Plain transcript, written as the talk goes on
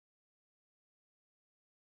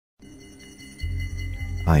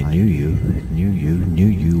I knew you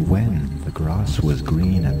when the grass was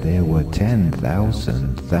green and there were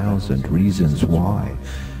 10,000 reasons why.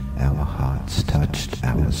 Our hearts touched,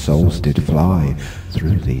 our souls did fly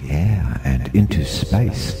through the air and into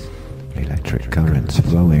space. Electric currents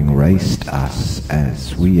flowing raced us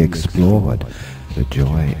as we explored the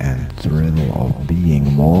joy and thrill of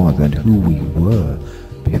being more than who we were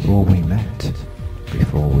before we met,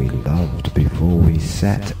 before we loved, before we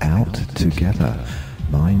set out together.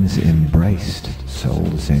 Minds embraced,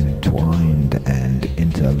 souls entwined and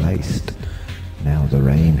interlaced. Now the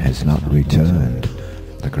rain has not returned.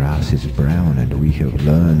 The grass is brown and we have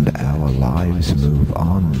learned our lives move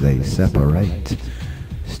on, they separate.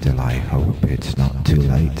 Still I hope it's not too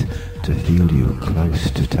late to feel you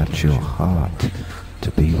close, to touch your heart,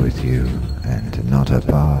 to be with you and not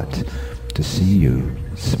apart, to see you,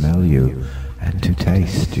 smell you, and to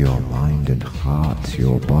taste your mind and heart,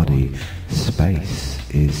 your body. Space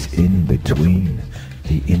is in between,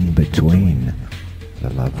 the in-between, the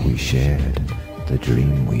love we shared, the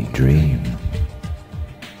dream we dream.